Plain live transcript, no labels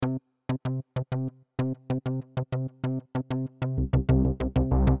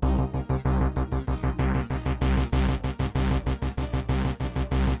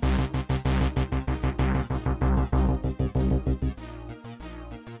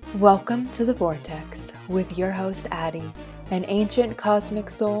Welcome to The Vortex with your host Addie, an ancient cosmic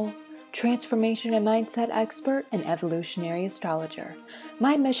soul, transformation and mindset expert, and evolutionary astrologer.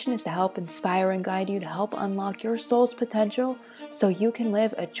 My mission is to help inspire and guide you to help unlock your soul's potential so you can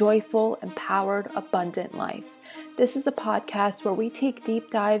live a joyful, empowered, abundant life. This is a podcast where we take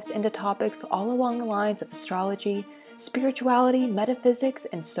deep dives into topics all along the lines of astrology, spirituality, metaphysics,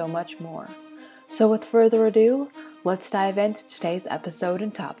 and so much more. So with further ado, let's dive into today's episode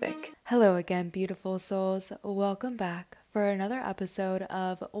and topic. Hello again, beautiful souls. Welcome back for another episode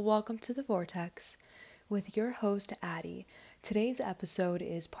of Welcome to the Vortex with your host, Addie. Today's episode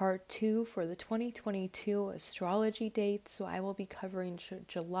is part 2 for the 2022 astrology dates, so I will be covering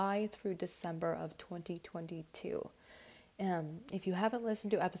July through December of 2022. If you haven't listened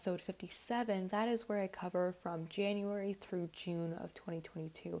to episode 57, that is where I cover from January through June of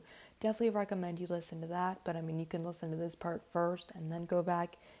 2022. Definitely recommend you listen to that, but you can listen to this part first and then go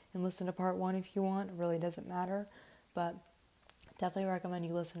back and listen to part 1 if you want. It really doesn't matter, but definitely recommend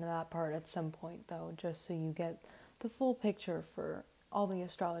you listen to that part at some point though, just so you get the full picture for all the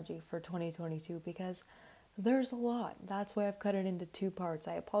astrology for 2022, because there's a lot. That's why I've cut it into 2 parts.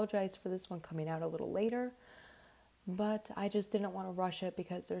 I apologize for this one coming out a little later, but I just didn't want to rush it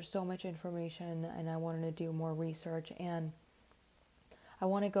because there's so much information and I wanted to do more research, and I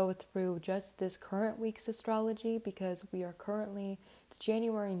want to go through just this current week's astrology because we are currently, it's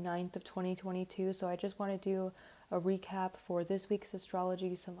January 9th of 2022, so I just want to do a recap for this week's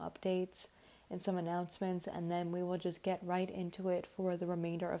astrology, some updates and some announcements, and then we will just get right into it for the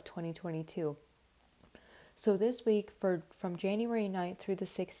remainder of 2022. So this week, from January 9th through the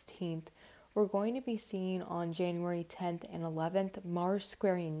 16th, we're going to be seeing on January 10th and 11th Mars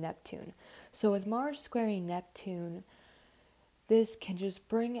squaring Neptune. So with Mars squaring Neptune, this can just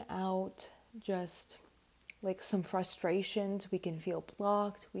bring out just like some frustrations. We can feel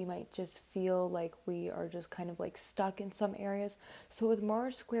blocked. We might just feel like we are just kind of like stuck in some areas. So with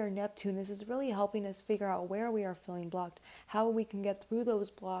Mars square Neptune, this is really helping us figure out where we are feeling blocked, how we can get through those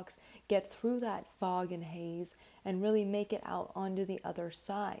blocks, get through that fog and haze, and really make it out onto the other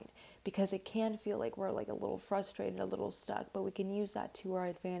side. Because it can feel like we're like a little frustrated, a little stuck, but we can use that to our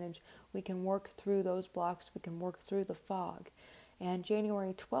advantage. We can work through those blocks. We can work through the fog. And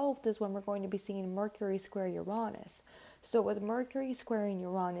January 12th is when we're going to be seeing Mercury square Uranus. So with Mercury squaring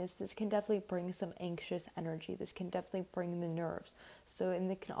Uranus, this can definitely bring some anxious energy. This can definitely bring the nerves.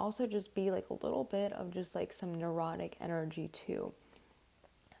 And it can also just be like a little bit of just like some neurotic energy too.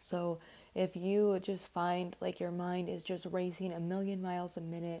 So if you just find like your mind is just racing a million miles a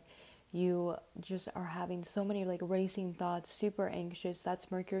minute, you just are having so many like racing thoughts, super anxious, that's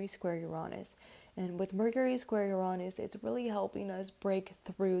Mercury square Uranus. And with Mercury square Uranus, it's really helping us break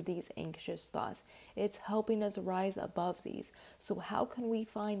through these anxious thoughts. It's helping us rise above these. So how can we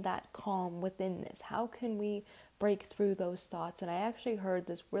find that calm within this? How can we break through those thoughts? And I actually heard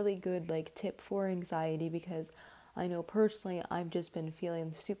this really good like tip for anxiety, because I know personally I've just been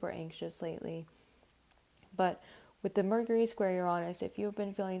feeling super anxious lately. But with the Mercury square Uranus, if you've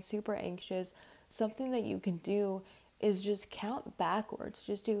been feeling super anxious, something that you can do is just count backwards.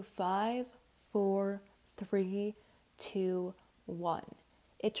 Just do 5, 4, 3, 2, 1.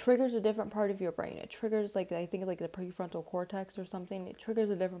 It triggers a different part of your brain. It triggers like, I think like the prefrontal cortex or something. It triggers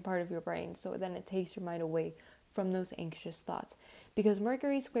a different part of your brain. So then it takes your mind away from those anxious thoughts. Because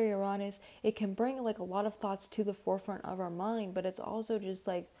Mercury square Uranus, it can bring like a lot of thoughts to the forefront of our mind, but it's also just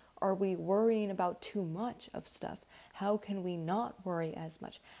like, are we worrying about too much of stuff? How can we not worry as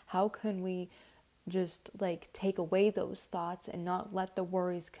much? How can we just like take away those thoughts and not let the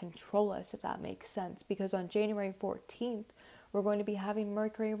worries control us, if that makes sense? Because on January 14th, we're going to be having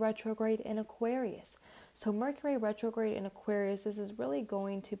Mercury retrograde in Aquarius. So Mercury retrograde in Aquarius, this is really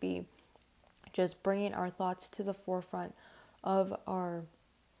going to be just bringing our thoughts to the forefront of our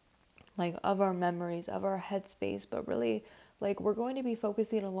memories, of our headspace, but really like we're going to be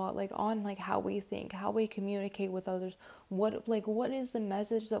focusing a lot like on like how we think, how we communicate with others, what is the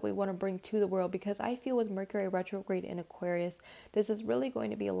message that we want to bring to the world. Because I feel with Mercury retrograde in Aquarius, this is really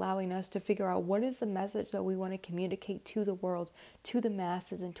going to be allowing us to figure out what is the message that we want to communicate to the world, to the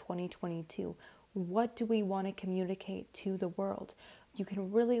masses in 2022. What do we want to communicate to the world? You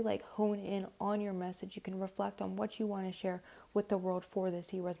can really like hone in on your message. You can reflect on what you want to share with the world for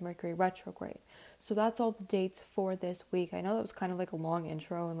this year with Mercury retrograde. So that's all the dates for this week. I know that was kind of like a long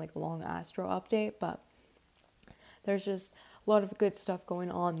intro and like a long astro update, but there's just a lot of good stuff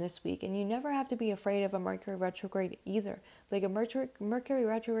going on this week. And you never have to be afraid of a Mercury retrograde either. Like a Mercury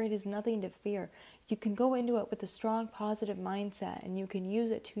retrograde is nothing to fear. You can go into it with a strong positive mindset and you can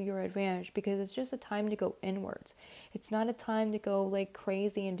use it to your advantage because it's just a time to go inwards. It's not a time to go like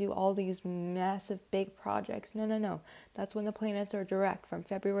crazy and do all these massive big projects. No. That's when the planets are direct from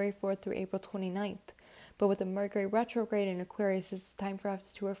February 4th through April 29th. But with the Mercury retrograde in Aquarius, it's time for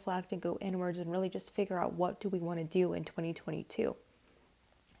us to reflect and go inwards and really just figure out what do we want to do in 2022.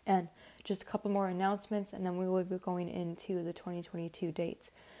 And just a couple more announcements, and then we will be going into the 2022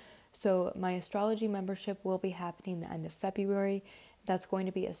 dates. So my astrology membership will be happening the end of February. That's going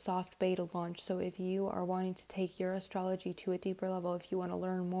to be a soft beta launch. So if you are wanting to take your astrology to a deeper level, if you want to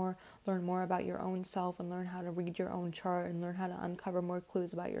learn more about your own self and learn how to read your own chart and learn how to uncover more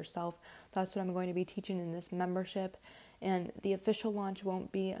clues about yourself, that's what I'm going to be teaching in this membership. And the official launch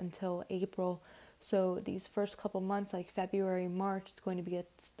won't be until April. So these first couple months, like February, March, it's going to be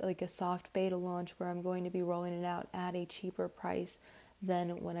a soft beta launch where I'm going to be rolling it out at a cheaper price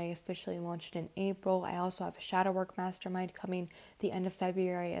than when I officially launched in April. I also have a shadow work mastermind coming the end of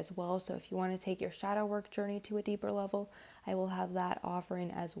February as well. So if you want to take your shadow work journey to a deeper level, I will have that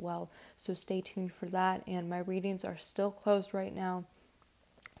offering as well. So stay tuned for that. And my readings are still closed right now.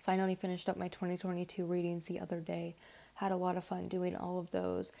 Finally finished up my 2022 readings the other day. Had a lot of fun doing all of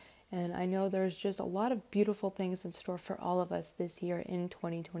those. And I know there's just a lot of beautiful things in store for all of us this year in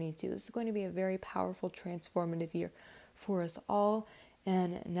 2022. This is going to be a very powerful, transformative year for us all.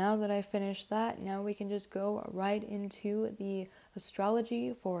 And now that I finished that, now we can just go right into the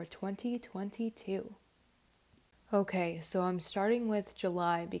astrology for 2022. Okay, so I'm starting with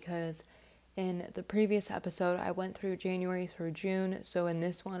July because in the previous episode, I went through January through June. So in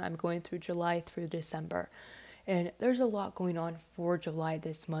this one, I'm going through July through December. And there's a lot going on for July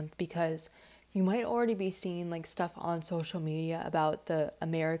this month because you might already be seeing like stuff on social media about the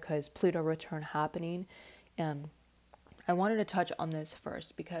America's Pluto return happening. I wanted to touch on this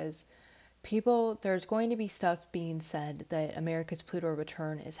first because there's going to be stuff being said that America's Pluto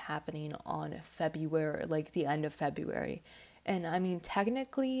return is happening on February, like the end of February. And I mean,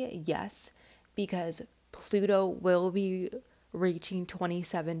 technically, yes, because Pluto will be reaching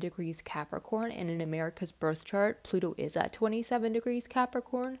 27 degrees Capricorn, and in America's birth chart, Pluto is at 27 degrees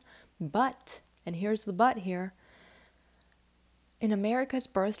Capricorn. But, and here's the but here, in America's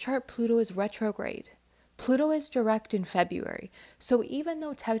birth chart, Pluto is retrograde. Pluto is direct in February. So even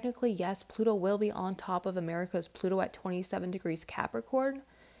though technically, yes, Pluto will be on top of America's Pluto at 27 degrees Capricorn,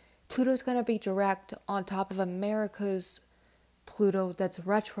 Pluto's going to be direct on top of America's Pluto that's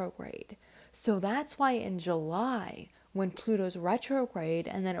retrograde. So that's why in July, when Pluto's retrograde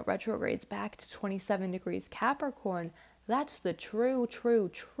and then it retrogrades back to 27 degrees Capricorn, that's the true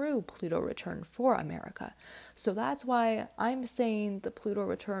Pluto return for America. So that's why I'm saying the Pluto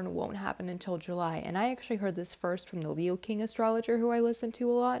return won't happen until July. And I actually heard this first from the Leo King astrologer who I listen to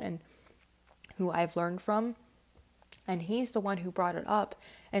a lot and who I've learned from. And he's the one who brought it up.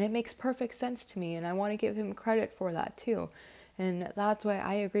 And it makes perfect sense to me. And I want to give him credit for that too. And that's why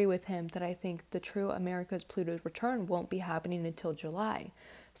I agree with him that I think the true America's Pluto's return won't be happening until July.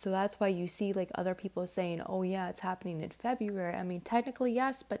 So that's why you see like other people saying, oh yeah, it's happening in February. I mean, technically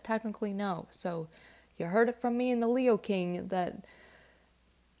yes, but technically no. So you heard it from me and the Leo King that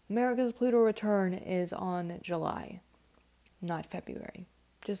America's Pluto return is on July, not February.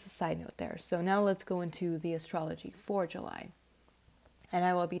 Just a side note there. So now let's go into the astrology for July. And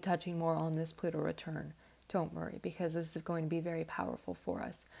I will be touching more on this Pluto return. Don't worry, because this is going to be very powerful for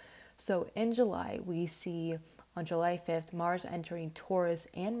us. So in July, we see on July 5th, Mars entering Taurus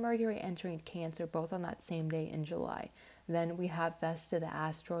and Mercury entering Cancer, both on that same day in July. Then we have Vesta, the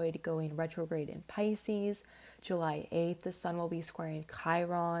asteroid, going retrograde in Pisces. July 8th, the Sun will be squaring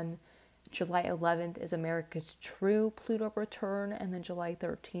Chiron. July 11th is America's true Pluto return. And then July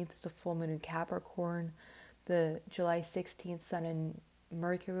 13th is a full moon in Capricorn. The July 16th, Sun and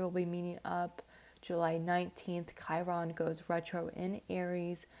Mercury will be meeting up. July 19th, Chiron goes retro in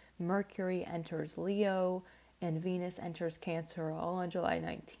Aries. Mercury enters Leo, and Venus enters Cancer, all on July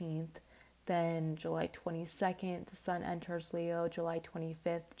 19th. Then July 22nd, the Sun enters Leo. July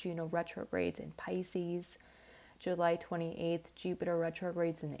 25th, Juno retrogrades in Pisces. July 28th, Jupiter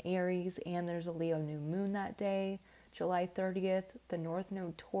retrogrades in Aries, and there's a Leo new moon that day. July 30th, the North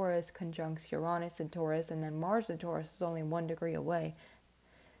Node Taurus conjuncts Uranus in Taurus, and then Mars in Taurus is only 1 degree away.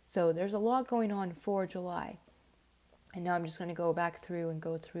 So there's a lot going on for July. And now I'm just going to go back through and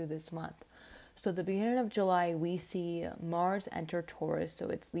go through this month. So the beginning of July, we see Mars enter Taurus. So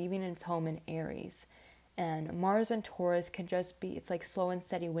it's leaving its home in Aries. And Mars and Taurus can just be, it's like slow and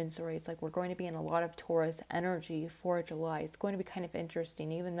steady wind story. It's like we're going to be in a lot of Taurus energy for July. It's going to be kind of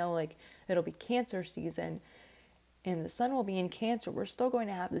interesting, even though like it'll be Cancer season and the sun will be in Cancer, we're still going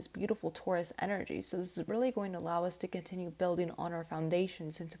to have this beautiful Taurus energy. So this is really going to allow us to continue building on our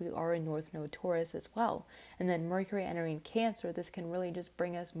foundation since we are in North Node Taurus as well. And then Mercury entering Cancer, this can really just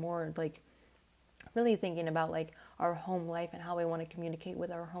bring us more like really thinking about like our home life and how we want to communicate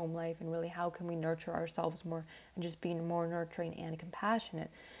with our home life, and really how can we nurture ourselves more and just being more nurturing and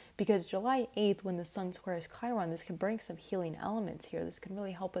compassionate. Because July 8th, when the sun squares Chiron, this can bring some healing elements here. This can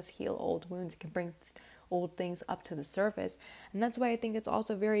really help us heal old wounds. It can bring old things up to the surface. And that's why I think it's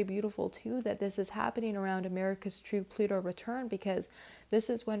also very beautiful too that this is happening around America's true Pluto return, because this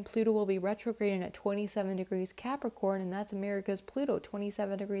is when Pluto will be retrograding at 27 degrees Capricorn, and that's America's Pluto,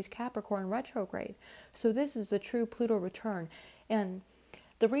 27 degrees Capricorn retrograde. So this is the true Pluto return. And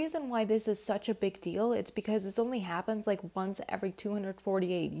the reason why this is such a big deal, it's because this only happens like once every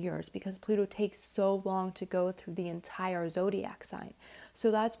 248 years, because Pluto takes so long to go through the entire zodiac sign.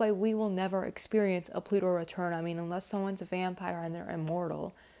 So that's why we will never experience a Pluto return. I mean, unless someone's a vampire and they're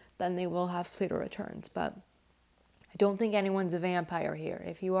immortal, then they will have Pluto returns. But I don't think anyone's a vampire here.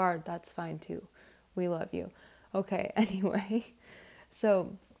 If you are, that's fine too. We love you. Okay, anyway.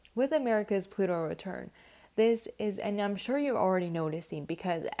 So with America's Pluto return, this is, and I'm sure you're already noticing,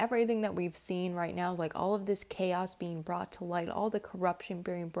 because everything that we've seen right now, like all of this chaos being brought to light, all the corruption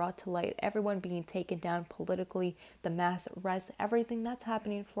being brought to light, everyone being taken down politically, the mass arrests, everything that's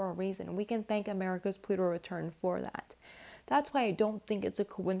happening for a reason. We can thank America's Pluto return for that. That's why I don't think it's a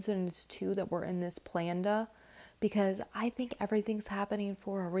coincidence too that we're in this planda, because I think everything's happening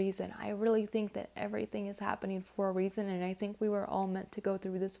for a reason. I really think that everything is happening for a reason, and I think we were all meant to go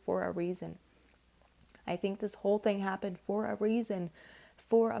through this for a reason. I think this whole thing happened for a reason,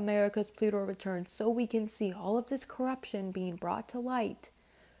 for America's Pluto return, so we can see all of this corruption being brought to light,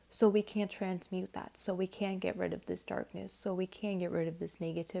 so we can transmute that, so we can get rid of this darkness, so we can get rid of this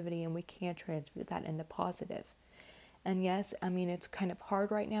negativity, and we can transmute that into positive. And yes, I mean, it's kind of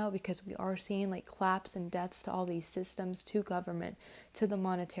hard right now because we are seeing like collapse and deaths to all these systems, to government, to the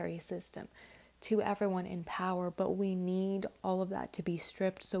monetary system, to everyone in power, but we need all of that to be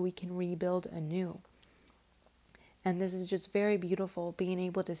stripped so we can rebuild anew. And this is just very beautiful, being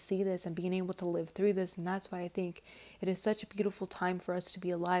able to see this and being able to live through this. And that's why I think it is such a beautiful time for us to be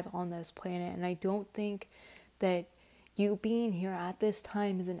alive on this planet. And I don't think that you being here at this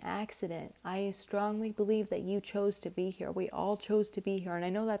time is an accident. I strongly believe that you chose to be here. We all chose to be here. And I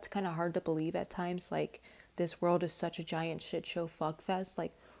know that's kind of hard to believe at times. Like, this world is such a giant shit show fuckfest.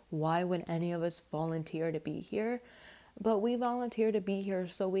 Like, why would any of us volunteer to be here? But we volunteer to be here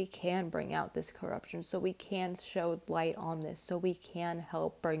so we can bring out this corruption, so we can show light on this, so we can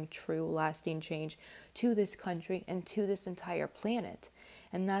help bring true lasting change to this country and to this entire planet.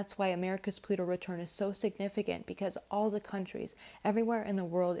 And that's why America's Pluto return is so significant, because all the countries everywhere in the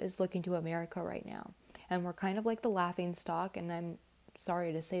world is looking to America right now. And we're kind of like the laughing stock, and I'm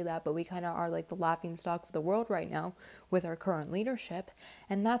sorry to say that, but we kind of are like the laughing stock of the world right now with our current leadership.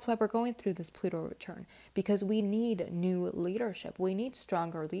 And that's why we're going through this Pluto return, because we need new leadership. We need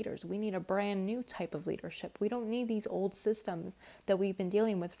stronger leaders. We need a brand new type of leadership. We don't need these old systems that we've been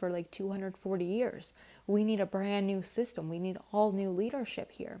dealing with for like 240 years. We need a brand new system. We need all new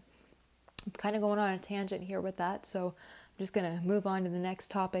leadership here. I'm kind of going on a tangent here with that, so I'm just going to move on to the next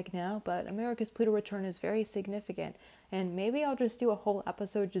topic now. But America's Pluto return is very significant, and maybe I'll just do a whole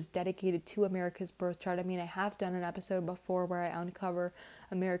episode just dedicated to America's birth chart. I mean, I have done an episode before where I uncover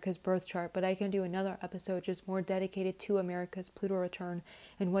America's birth chart, but I can do another episode just more dedicated to America's Pluto return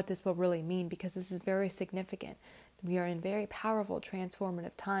and what this will really mean, because this is very significant. We are in very powerful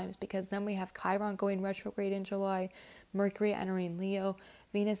transformative times, because then we have Chiron going retrograde in July, Mercury entering Leo,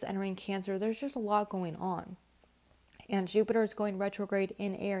 Venus entering Cancer. There's just a lot going on. And Jupiter is going retrograde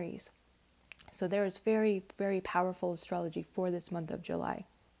in Aries. So there is very, very powerful astrology for this month of July,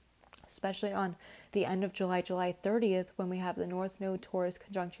 especially on the end of July, July 30th, when we have the North Node Taurus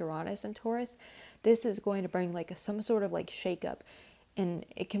conjunct Uranus in Taurus. This is going to bring like some sort of like shakeup. And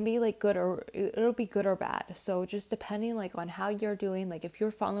it can be like good, or it'll be good or bad. So just depending like on how you're doing, like if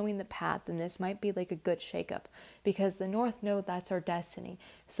you're following the path, then this might be like a good shakeup, because the North Node, that's our destiny.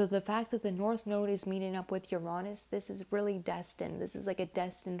 So the fact that the North Node is meeting up with Uranus, this is really destined. This is like a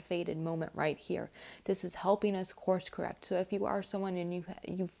destined, fated moment right here. This is helping us course correct. So if you are someone and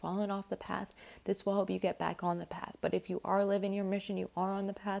you've fallen off the path, this will help you get back on the path. But if you are living your mission, you are on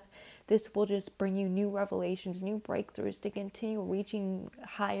the path, this will just bring you new revelations, new breakthroughs to continue reaching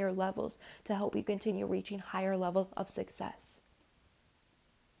higher levels, to help you continue reaching higher levels of success.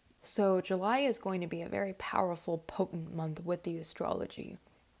 So July is going to be a very powerful, potent month with the astrology.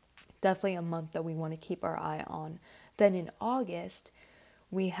 Definitely a month that we want to keep our eye on. Then in August,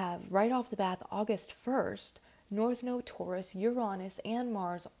 we have right off the bat, August 1st, North Node Taurus, Uranus, and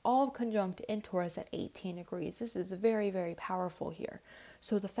Mars all conjunct in Taurus at 18 degrees. This is very, very powerful here.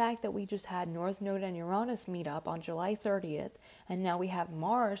 So the fact that we just had North Node and Uranus meet up on July 30th, and now we have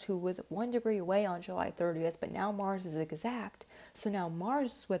Mars, who was 1 degree away on July 30th, but now Mars is exact. So now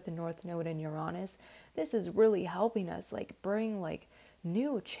Mars is with the North Node and Uranus. This is really helping us bring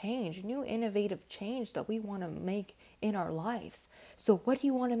new change, new innovative change that we want to make in our lives. So what do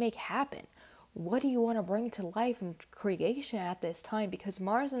you want to make happen? What do you want to bring to life and creation at this time? Because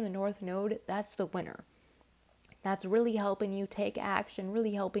Mars in the North Node, that's the winner. That's really helping you take action,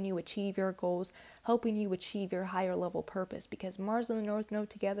 really helping you achieve your goals, helping you achieve your higher level purpose. Because Mars and the North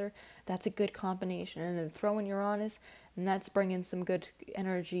Node together, that's a good combination. And then throw in Uranus, and that's bringing some good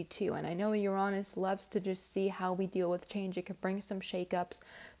energy too. And I know Uranus loves to just see how we deal with change. It can bring some shakeups,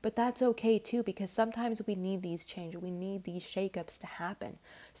 but that's okay too, because sometimes we need these changes. We need these shakeups to happen.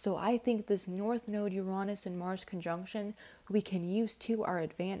 So I think this North Node, Uranus, and Mars conjunction, we can use to our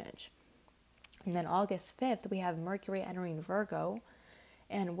advantage. And then August 5th, we have Mercury entering Virgo.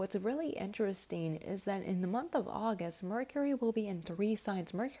 And what's really interesting is that in the month of August, Mercury will be in 3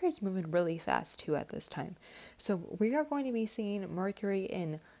 signs. Mercury is moving really fast too at this time. So we are going to be seeing Mercury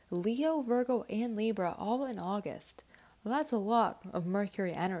in Leo, Virgo, and Libra all in August. Well, that's a lot of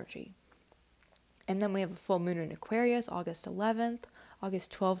Mercury energy. And then we have a full moon in Aquarius, August 11th.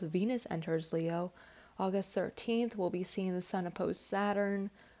 August 12th, Venus enters Leo. August 13th, we'll be seeing the Sun oppose Saturn.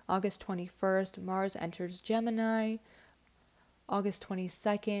 August 21st, Mars enters Gemini. August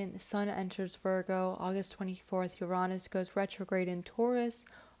 22nd, Sun enters Virgo. August 24th, Uranus goes retrograde in Taurus.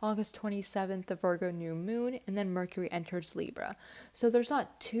 August 27th, the Virgo new moon, and then Mercury enters Libra. So there's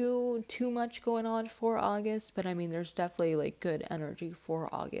not too much going on for August, but I mean there's definitely good energy for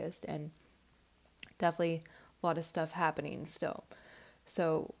August, and definitely a lot of stuff happening still.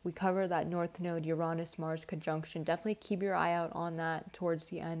 So we cover that North Node Uranus-Mars conjunction. Definitely keep your eye out on that towards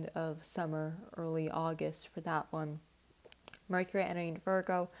the end of summer, early August for that one. Mercury entering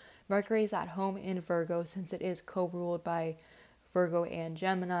Virgo. Mercury is at home in Virgo since it is co-ruled by Virgo and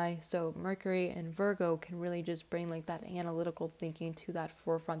Gemini. So Mercury and Virgo can really just bring that analytical thinking to that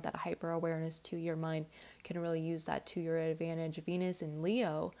forefront, that hyper awareness to your mind. Can really use that to your advantage. Venus in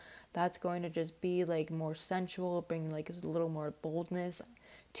Leo, that's going to just be more sensual, bring a little more boldness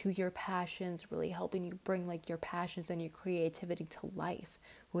to your passions, really helping you bring your passions and your creativity to life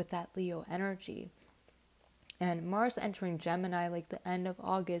with that Leo energy. And Mars entering Gemini the end of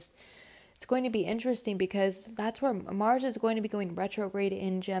August, it's going to be interesting because that's where Mars is going to be going retrograde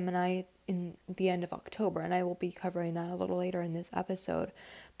in Gemini in the end of October, and I will be covering that a little later in this episode.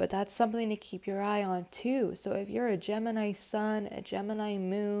 But that's something to keep your eye on too. So if you're a Gemini sun, a Gemini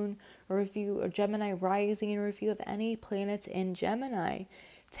moon, or if you are Gemini rising, or if you have any planets in Gemini,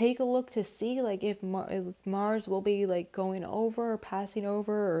 take a look to see if Mars will be going over or passing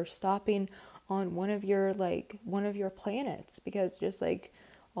over or stopping on one of your planets, because just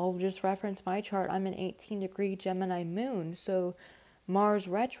I'll just reference my chart. I'm an 18-degree Gemini moon, so Mars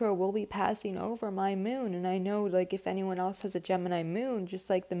retro will be passing over my moon. And I know if anyone else has a Gemini moon, just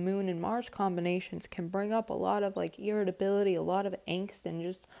the moon and Mars combinations can bring up a lot of irritability, a lot of angst, and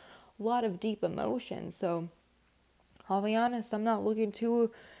just a lot of deep emotion. So I'll be honest, I'm not looking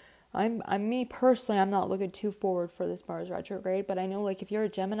too I'm me personally, I'm not looking too forward for this Mars retrograde, but I know if you're a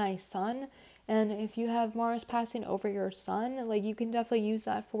Gemini sun, and if you have Mars passing over your sun, you can definitely use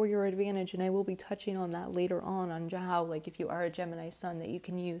that for your advantage. And I will be touching on that later on how if you are a Gemini sun, that you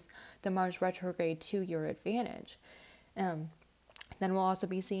can use the Mars retrograde to your advantage. Then we'll also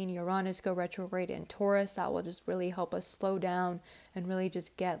be seeing Uranus go retrograde in Taurus. That will just really help us slow down and really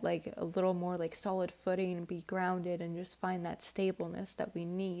just get a little more solid footing and be grounded and just find that stableness that we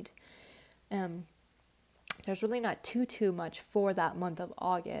need. There's really not too much for that month of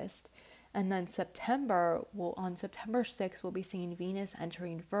August. And then on September 6th, we'll be seeing Venus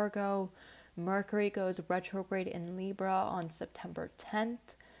entering Virgo. Mercury goes retrograde in Libra on September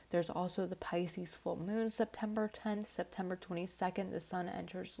 10th. There's also the Pisces full moon September 10th. September 22nd, the Sun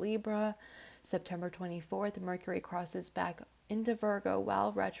enters Libra. September 24th, Mercury crosses back into Virgo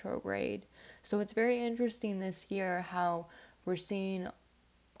while retrograde. So it's very interesting this year how we're seeing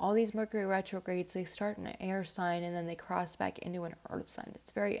all these Mercury retrogrades. They start in an air sign and then they cross back into an earth sign.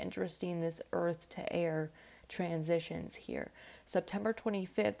 It's very interesting, this earth to air transitions here. September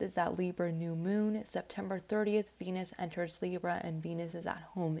 25th is that Libra new moon. September 30th, Venus enters Libra, and Venus is at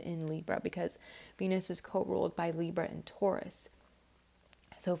home in Libra because Venus is co-ruled by Libra and Taurus.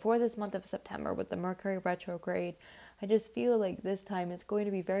 So for this month of September with the Mercury retrograde, I just feel like this time is going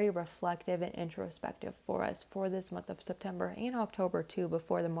to be very reflective and introspective for us for this month of September and October too,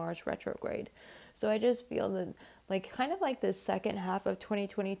 before the Mars retrograde. So I just feel that like kind of like this second half of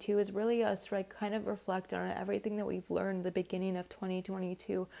 2022 is really us like kind of reflecting on everything that we've learned the beginning of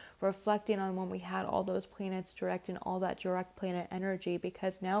 2022, reflecting on when we had all those planets direct and all that direct planet energy,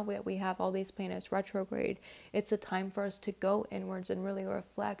 because now we have all these planets retrograde. It's a time for us to go inwards and really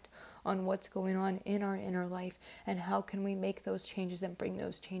reflect on what's going on in our inner life and how can we make those changes and bring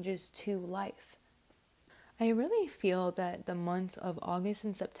those changes to life. I really feel that the months of August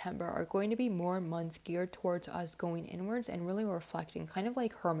and September are going to be more months geared towards us going inwards and really reflecting, kind of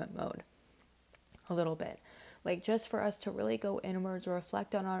like hermit mode a little bit. Like just for us to really go inwards,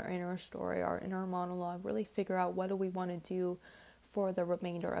 reflect on our inner story, our inner monologue, really figure out what do we want to do for the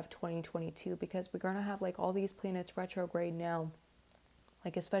remainder of 2022, because we're going to have like all these planets retrograde now,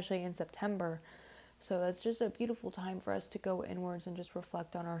 like especially in September. So it's just a beautiful time for us to go inwards and just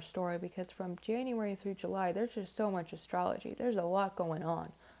reflect on our story, because from January through July, there's just so much astrology. There's a lot going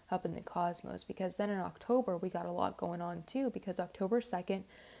on up in the cosmos, because then in October, we got a lot going on too, because October 2nd,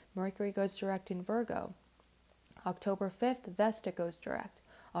 Mercury goes direct in Virgo. October 5th, Vesta goes direct.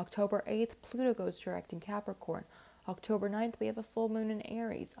 October 8th, Pluto goes direct in Capricorn. October 9th, we have a full moon in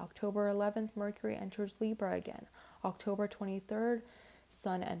Aries. October 11th, Mercury enters Libra again. October 23rd,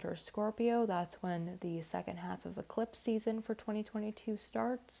 Sun enters Scorpio. That's when the second half of eclipse season for 2022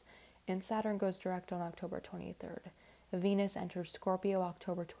 starts. And Saturn goes direct on October 23rd. Venus enters Scorpio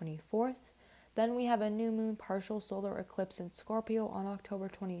October 24th. Then we have a new moon partial solar eclipse in Scorpio on October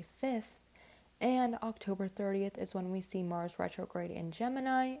 25th. And October 30th is when we see Mars retrograde in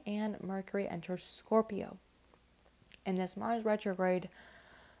Gemini and Mercury enters Scorpio. And this Mars retrograde,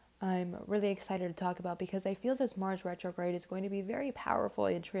 I'm really excited to talk about, because I feel this Mars retrograde is going to be very powerful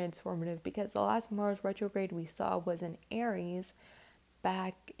and transformative, because the last Mars retrograde we saw was in Aries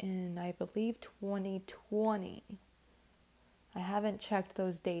back in, I believe, 2020. I haven't checked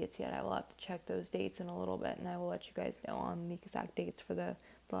those dates yet. I will have to check those dates in a little bit, and I will let you guys know on the exact dates for the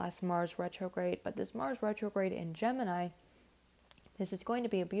last Mars retrograde. But this Mars retrograde in Gemini, this is going to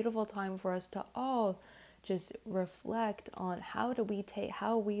be a beautiful time for us to all just reflect on how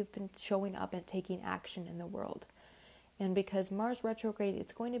we've been showing up and taking action in the world. And because Mars retrograde,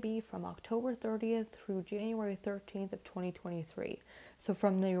 it's going to be from October 30th through January 13th of 2023. So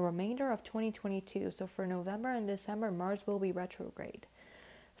from the remainder of 2022, so for November and December, Mars will be retrograde.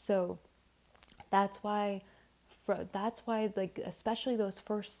 So that's why like especially those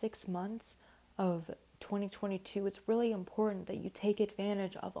first 6 months of 2022, it's really important that you take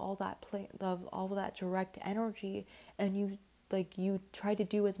advantage of all that direct energy, and you try to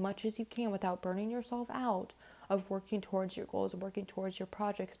do as much as you can without burning yourself out of working towards your goals and working towards your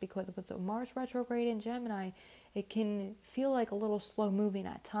projects. Because with the Mars retrograde in Gemini, it can feel like a little slow moving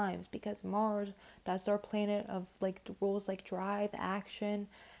at times, because Mars, that's our planet of like the rules like drive, action,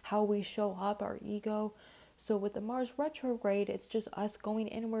 how we show up, our ego. So with the Mars retrograde, it's just us going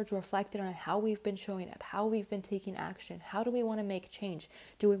inwards, reflecting on how we've been showing up, how we've been taking action. How do we want to make change?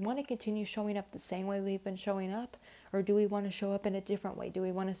 Do we want to continue showing up the same way we've been showing up? Or do we want to show up in a different way? Do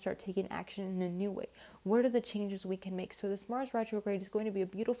we want to start taking action in a new way? What are the changes we can make? So this Mars retrograde is going to be a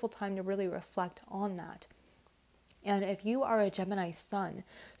beautiful time to really reflect on that. And if you are a Gemini sun,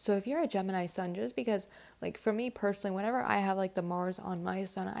 so if you're a Gemini sun, just because like for me personally, whenever I have like the Mars on my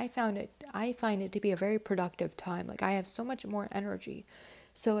sun, I find it to be a very productive time. Like I have so much more energy.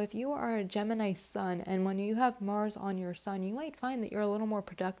 So if you are a Gemini sun, and when you have Mars on your sun, you might find that you're a little more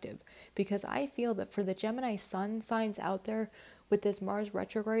productive, because I feel that for the Gemini sun signs out there with this Mars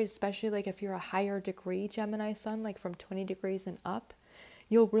retrograde, especially like if you're a higher degree Gemini sun, like from 20 degrees and up,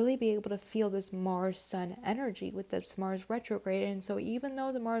 you'll really be able to feel this Mars Sun energy with this Mars retrograde. And so even though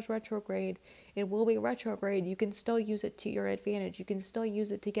the Mars retrograde, it will be retrograde, you can still use it to your advantage. You can still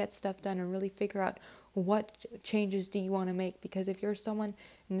use it to get stuff done and really figure out what changes do you want to make. Because if you're someone,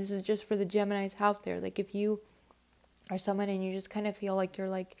 and this is just for the Geminis out there, like if you are someone and you just kind of feel like you're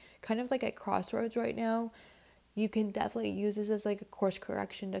like kind of like at crossroads right now, you can definitely use this as like a course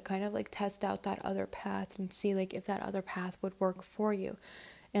correction to kind of like test out that other path and see like if that other path would work for you.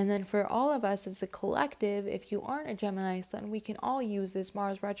 And then for all of us as a collective, if you aren't a Gemini sun, we can all use this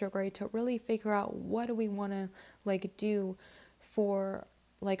Mars retrograde to really figure out what do we want to like do for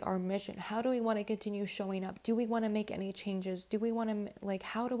like our mission. How do we want to continue showing up? Do we want to make any changes? Do we want to like,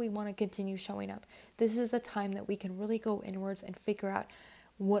 how do we want to continue showing up? This is a time that we can really go inwards and figure out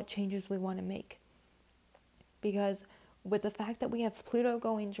what changes we want to make. Because with the fact that we have Pluto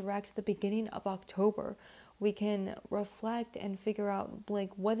going direct at the beginning of October, we can reflect and figure out, like,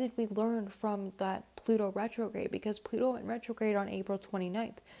 what did we learn from that Pluto retrograde? Because Pluto went retrograde on April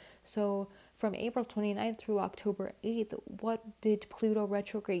 29th. So from April 29th through October 8th, what did Pluto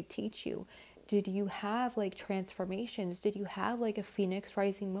retrograde teach you? Did you have like transformations? Did you have like a phoenix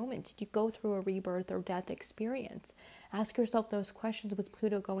rising moment? Did you go through a rebirth or death experience? Ask yourself those questions with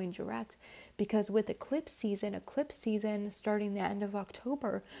Pluto going direct, because with eclipse season starting the end of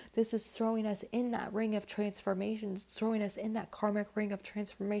October, this is throwing us in that ring of transformation, throwing us in that karmic ring of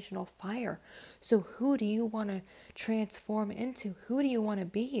transformational fire. So who do you want to transform into? Who do you want to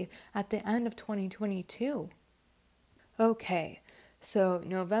be at the end of 2022? Okay, so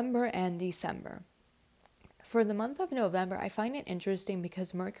November and December. For the month of November, I find it interesting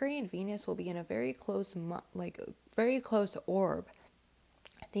because Mercury and Venus will be in a very close, very close orb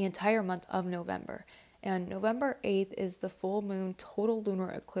the entire month of November. And November 8th is the full moon total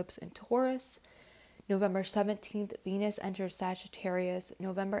lunar eclipse in Taurus. November 17th, Venus enters Sagittarius.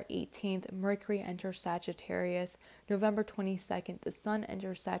 November 18th, Mercury enters Sagittarius. November 22nd, the Sun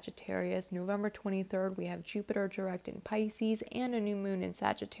enters Sagittarius. November 23rd, we have Jupiter direct in Pisces and a new moon in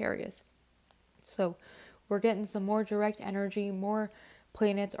Sagittarius. So we're getting some more direct energy, more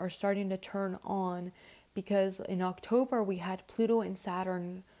planets are starting to turn on, because in October we had Pluto and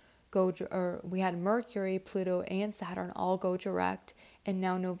Saturn we had Mercury, Pluto, and Saturn all go direct. And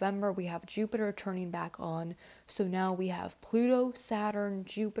now November we have Jupiter turning back on. So now we have Pluto, Saturn,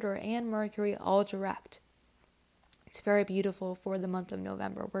 Jupiter, and Mercury all direct. It's very beautiful for the month of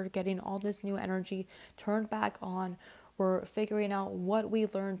November. We're getting all this new energy turned back on. We're figuring out what we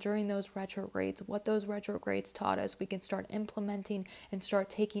learned during those retrogrades, what those retrogrades taught us. We can start implementing and start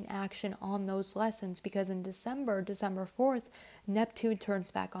taking action on those lessons, because in December 4th, Neptune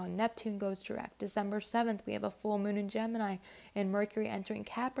turns back on. Neptune goes direct. December 7th, we have a full moon in Gemini and Mercury entering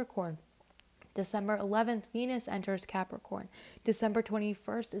Capricorn. December 11th, Venus enters Capricorn. December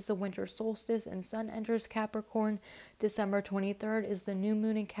 21st is the winter solstice and Sun enters Capricorn. December 23rd is the new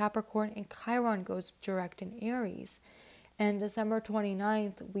moon in Capricorn and Chiron goes direct in Aries. And December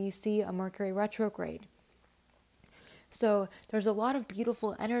 29th, we see a Mercury retrograde. So there's a lot of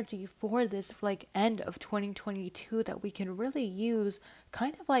beautiful energy for this end of 2022 that we can really use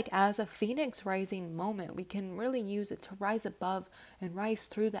kind of like as a phoenix rising moment. We can really use it to rise above and rise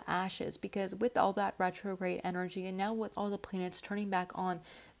through the ashes, because with all that retrograde energy and now with all the planets turning back on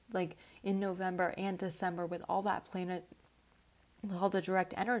in November and December, with all the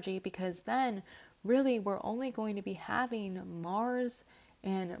direct energy, because then really we're only going to be having Mars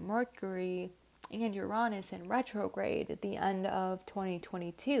and Mercury and Uranus in retrograde at the end of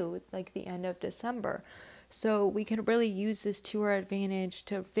 2022, the end of December. So we can really use this to our advantage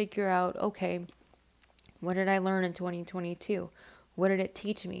to figure out, okay, what did I learn in 2022? What did it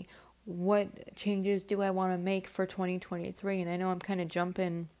teach me? What changes do I want to make for 2023? And I know I'm kind of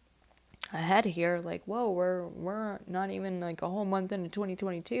jumping ahead here, whoa, we're not even a whole month into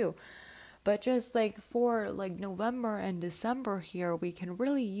 2022. But just for November and December here, we can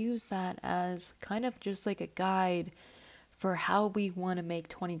really use that as kind of just a guide for how we want to make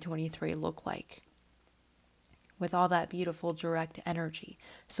 2023 look like, with all that beautiful direct energy.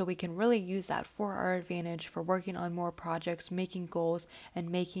 So we can really use that for our advantage, for working on more projects, making goals, and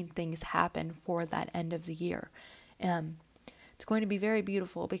making things happen for that end of the year. It's going to be very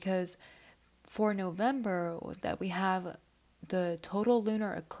beautiful, because for November that we have the total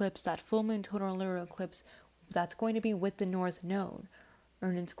lunar eclipse, that full moon total lunar eclipse, that's going to be with the North Node,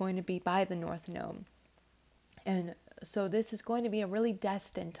 or it's going to be by the North Node. And so this is going to be a really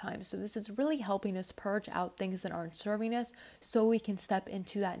destined time. So this is really helping us purge out things that aren't serving us, so we can step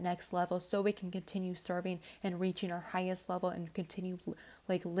into that next level, so we can continue serving and reaching our highest level and continue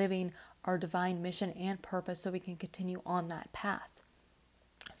living our divine mission and purpose, so we can continue on that path.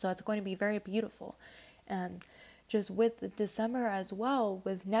 So it's going to be very beautiful. And just with December as well,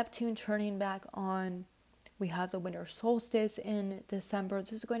 with Neptune turning back on, we have the winter solstice in December.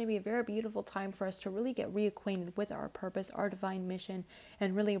 This is going to be a very beautiful time for us to really get reacquainted with our purpose, our divine mission,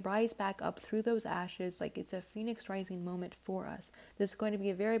 and really rise back up through those ashes. It's a phoenix rising moment for us. This is going to be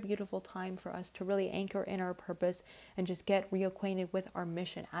a very beautiful time for us to really anchor in our purpose and just get reacquainted with our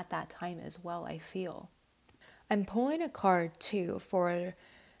mission at that time as well, I feel. I'm pulling a card too for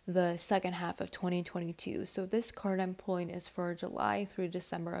the second half of 2022. So this card I'm pulling is for July through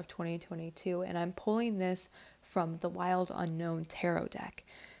December of 2022, and I'm pulling this from the Wild Unknown Tarot deck.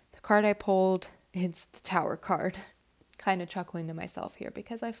 The card I pulled is the Tower card. Kind of chuckling to myself here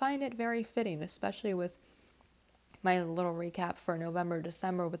because I find it very fitting, especially with my little recap for November,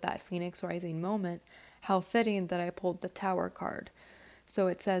 December with that Phoenix Rising moment, how fitting that I pulled the Tower card. So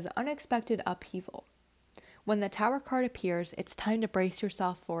it says, unexpected upheaval. When the Tower card appears, it's time to brace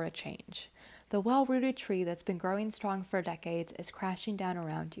yourself for a change. The well-rooted tree that's been growing strong for decades is crashing down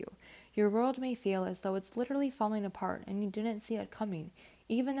around you. Your world may feel as though it's literally falling apart and you didn't see it coming.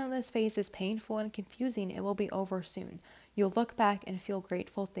 Even though this phase is painful and confusing, it will be over soon. You'll look back and feel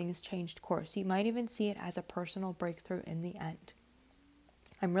grateful things changed course. You might even see it as a personal breakthrough in the end.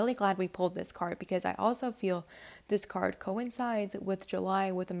 I'm really glad we pulled this card because I also feel this card coincides with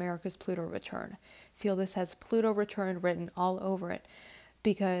July with America's Pluto return. Feel this has Pluto return written all over it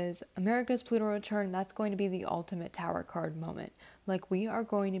because America's Pluto return, that's going to be the ultimate Tower card moment. Like, we are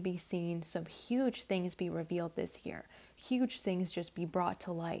going to be seeing some huge things be revealed this year. Huge things just be brought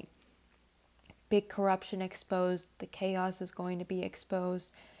to light. Big corruption exposed, the chaos is going to be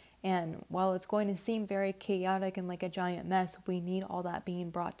exposed. And while it's going to seem very chaotic and like a giant mess, we need all that being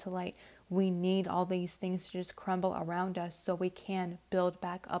brought to light. We need all these things to just crumble around us so we can build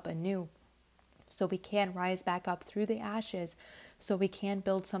back up anew. So we can rise back up through the ashes. So we can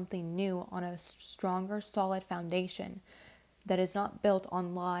build something new on a stronger, solid foundation that is not built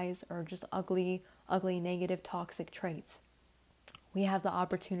on lies or just ugly, negative, toxic traits. We have the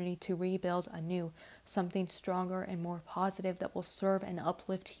opportunity to rebuild anew, something stronger and more positive that will serve and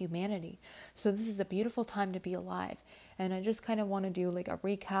uplift humanity. So this is a beautiful time to be alive. And I just kind of want to do like a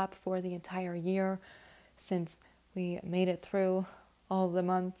recap for the entire year since we made it through all the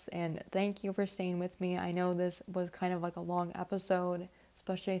months. And thank you for staying with me. I know this was kind of like a long episode,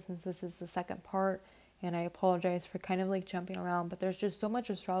 especially since this is the second part. And I apologize for kind of like jumping around, but there's just so much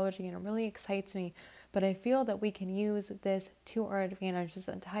astrology and it really excites me. But I feel that we can use this to our advantage this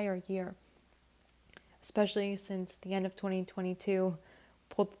entire year, especially since the end of 2022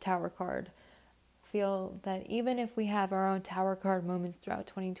 pulled the Tower card. Feel that even if we have our own Tower card moments throughout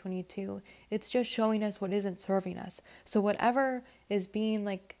 2022, it's just showing us what isn't serving us. So whatever is being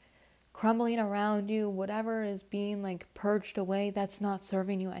like crumbling around you, whatever is being like purged away, that's not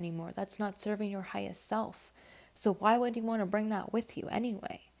serving you anymore. That's not serving your highest self. So why would you want to bring that with you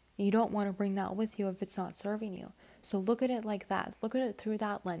anyway? You don't want to bring that with you if it's not serving you. So look at it like that. Look at it through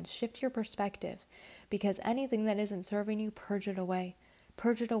that lens. Shift your perspective, because anything that isn't serving you, purge it away.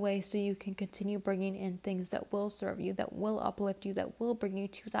 Purge it away so you can continue bringing in things that will serve you, that will uplift you, that will bring you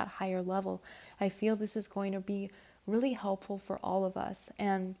to that higher level. I feel this is going to be really helpful for all of us.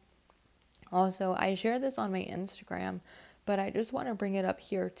 And also, I share this on my Instagram, but I just want to bring it up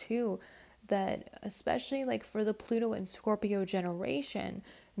here too, that especially like for the Pluto and Scorpio generation.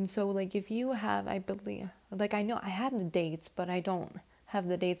 And so like if you have, I believe, like I know I had the dates, but I don't have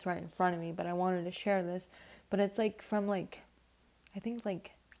the dates right in front of me, but I wanted to share this. But it's like from like, I think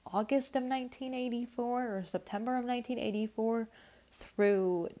like August of 1984 or September of 1984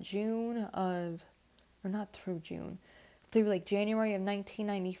 through through like January of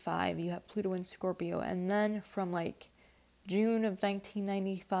 1995, you have Pluto in Scorpio. And then from like June of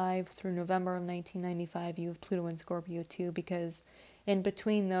 1995 through November of 1995, you have Pluto in Scorpio too, because in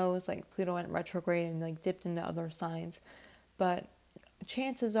between those, like Pluto went retrograde and like dipped into other signs. But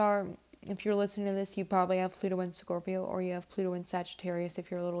chances are, if you're listening to this, you probably have Pluto in Scorpio, or you have Pluto in Sagittarius if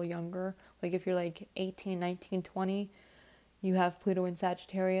you're a little younger. Like if you're like 18, 19, 20, you have Pluto in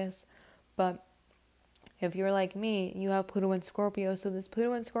Sagittarius. But if you're like me, you have Pluto in Scorpio. So this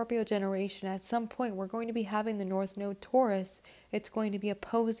Pluto in Scorpio generation, at some point, we're going to be having the North Node Taurus. It's going to be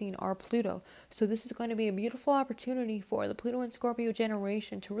opposing our Pluto. So this is going to be a beautiful opportunity for the Pluto in Scorpio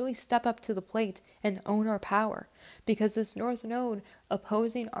generation to really step up to the plate and own our power. Because this North Node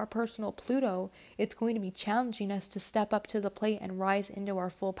opposing our personal Pluto, it's going to be challenging us to step up to the plate and rise into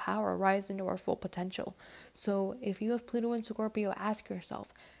our full power, rise into our full potential. So if you have Pluto in Scorpio, ask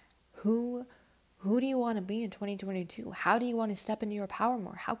yourself, who do you want to be in 2022? How do you want to step into your power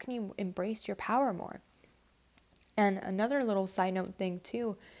more? How can you embrace your power more? And another little side note thing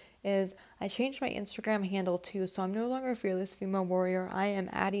too is I changed my Instagram handle too, so I'm no longer Fearless Female Warrior. I am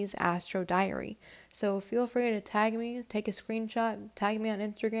Addie's Astro Diary. So feel free to tag me, take a screenshot, tag me on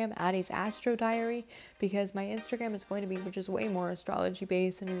Instagram, Addie's Astro Diary, because my Instagram is going to be just way more astrology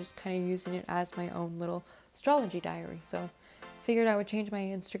based, and I'm just kind of using it as my own little astrology diary. So figured I would change my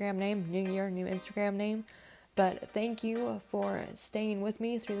Instagram name, new year, new Instagram name. But thank you for staying with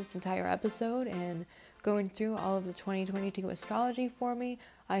me through this entire episode and going through all of the 2022 astrology for me.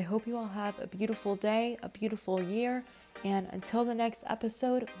 I hope you all have a beautiful day, a beautiful year, and until the next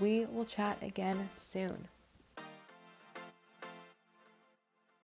episode, we will chat again soon.